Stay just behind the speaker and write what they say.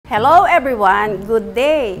Hello everyone, good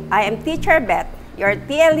day. I am Teacher Beth, your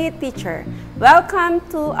TLE teacher. Welcome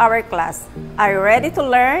to our class. Are you ready to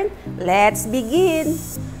learn? Let's begin.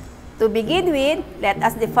 To begin with, let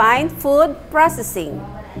us define food processing.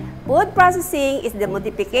 Food processing is the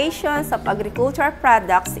modifications of agricultural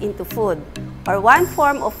products into food, or one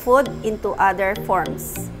form of food into other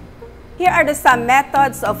forms. Here are some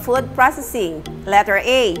methods of food processing. Letter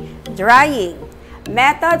A, drying.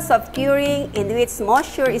 Methods of curing in which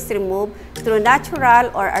moisture is removed through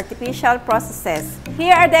natural or artificial processes.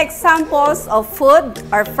 Here are the examples of food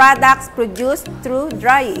or products produced through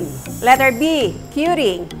drying. Letter B,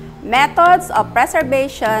 curing. Methods of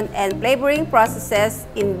preservation and flavoring processes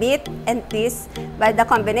in meat and fish by the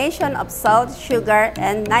combination of salt, sugar,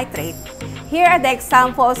 and nitrate. Here are the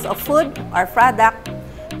examples of food or product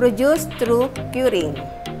produced through curing.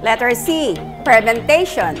 Letter C,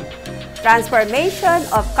 fermentation. Transformation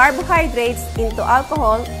of carbohydrates into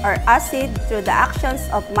alcohol or acid through the actions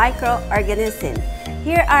of microorganisms.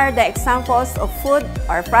 Here are the examples of food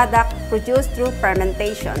or product produced through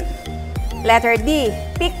fermentation. Letter D,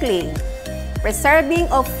 pickling. Preserving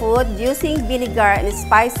of food using vinegar and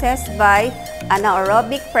spices by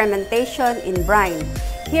anaerobic fermentation in brine.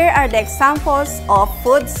 Here are the examples of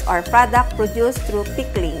foods or product produced through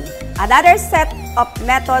pickling. Another set of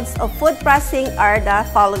methods of food processing are the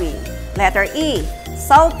following. Letter E,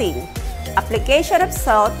 salting. Application of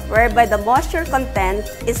salt whereby the moisture content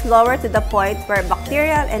is lower to the point where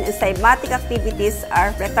bacterial and enzymatic activities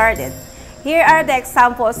are retarded. Here are the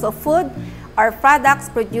examples of food or products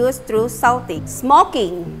produced through salting.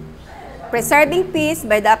 Smoking. Preserving fish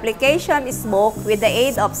by the application of smoke with the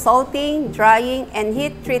aid of salting, drying, and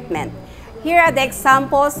heat treatment. Here are the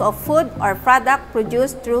examples of food or product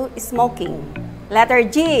produced through smoking. Letter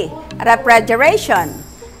G, refrigeration.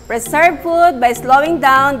 Preserve food by slowing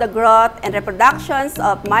down the growth and reproductions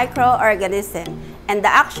of microorganisms and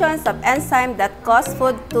the actions of enzymes that cause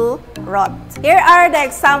food to rot. Here are the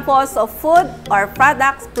examples of food or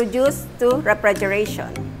products produced through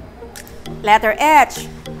refrigeration. Letter H,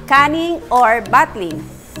 canning or bottling.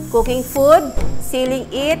 Cooking food,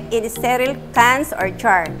 sealing it in sterile cans or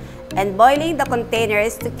jar, and boiling the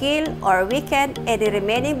containers to kill or weaken any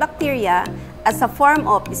remaining bacteria as a form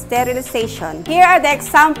of sterilization. Here are the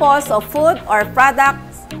examples of food or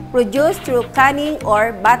products produced through canning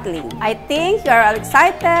or bottling. I think you are all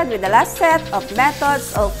excited with the last set of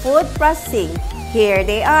methods of food processing. Here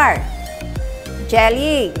they are.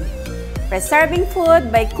 Jellying. Preserving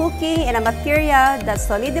food by cooking in a material that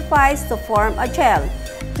solidifies to form a gel.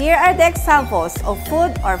 Here are the examples of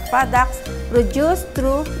food or products produced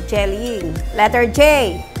through jellying. Letter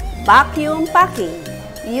J, vacuum packing.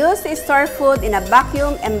 Use to store food in a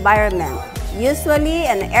vacuum environment, usually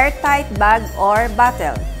an airtight bag or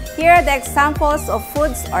bottle. Here are the examples of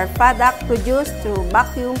foods or products produced through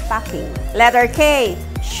vacuum packing. Letter K,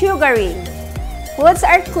 sugaring. Foods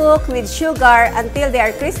are cooked with sugar until they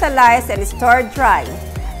are crystallized and stored dry.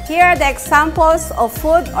 Here are the examples of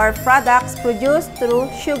food or products produced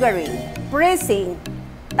through sugaring. Freezing.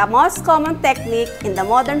 The most common technique in the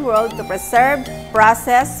modern world to preserve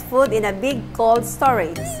processed food in a big cold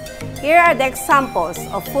storage. Here are the examples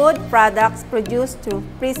of food products produced through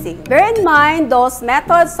freezing. Bear in mind those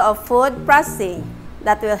methods of food processing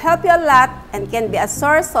that will help you a lot and can be a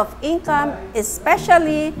source of income,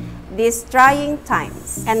 especially these trying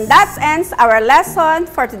times. And that ends our lesson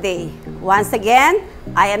for today. Once again,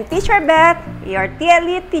 I am Teacher Beth, your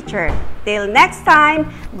TLE teacher. Till next time,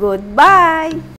 goodbye!